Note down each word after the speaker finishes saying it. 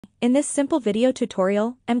In this simple video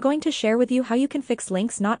tutorial, I'm going to share with you how you can fix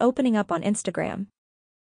links not opening up on Instagram.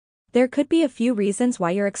 There could be a few reasons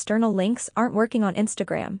why your external links aren't working on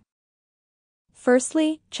Instagram.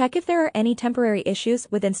 Firstly, check if there are any temporary issues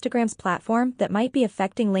with Instagram's platform that might be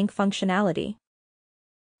affecting link functionality.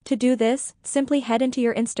 To do this, simply head into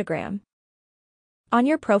your Instagram. On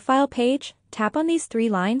your profile page, tap on these three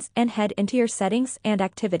lines and head into your settings and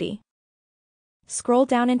activity. Scroll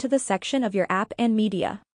down into the section of your app and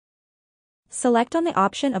media. Select on the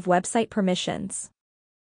option of website permissions.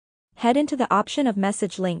 Head into the option of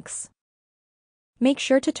message links. Make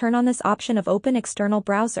sure to turn on this option of open external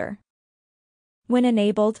browser. When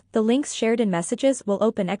enabled, the links shared in messages will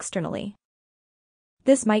open externally.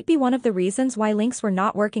 This might be one of the reasons why links were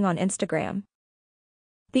not working on Instagram.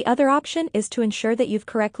 The other option is to ensure that you've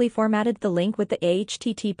correctly formatted the link with the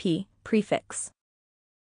HTTP prefix.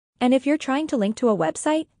 And if you're trying to link to a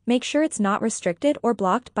website, make sure it's not restricted or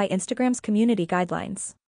blocked by Instagram's community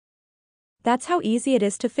guidelines. That's how easy it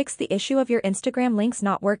is to fix the issue of your Instagram links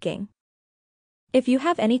not working. If you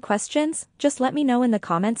have any questions, just let me know in the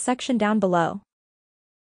comments section down below.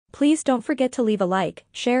 Please don't forget to leave a like,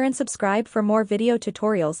 share and subscribe for more video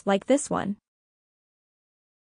tutorials like this one.